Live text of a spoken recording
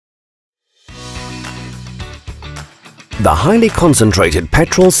The highly concentrated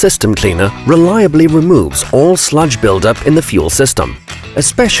petrol system cleaner reliably removes all sludge buildup in the fuel system,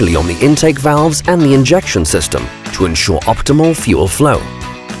 especially on the intake valves and the injection system, to ensure optimal fuel flow.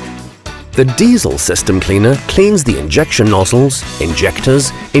 The diesel system cleaner cleans the injection nozzles,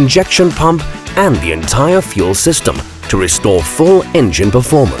 injectors, injection pump and the entire fuel system to restore full engine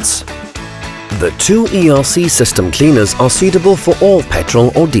performance. The two ERC system cleaners are suitable for all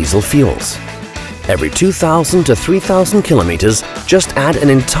petrol or diesel fuels. Every 2,000 to 3,000 kilometers, just add an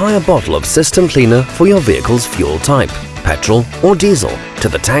entire bottle of system cleaner for your vehicle's fuel type, petrol or diesel, to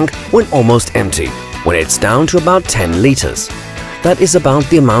the tank when almost empty, when it's down to about 10 liters. That is about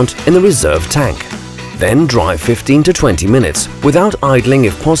the amount in the reserve tank. Then drive 15 to 20 minutes without idling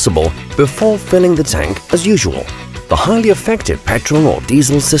if possible before filling the tank as usual. The highly effective petrol or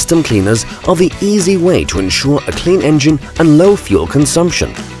diesel system cleaners are the easy way to ensure a clean engine and low fuel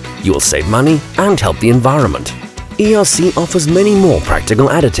consumption. You will save money and help the environment. ERC offers many more practical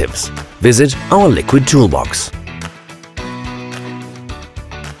additives. Visit our liquid toolbox.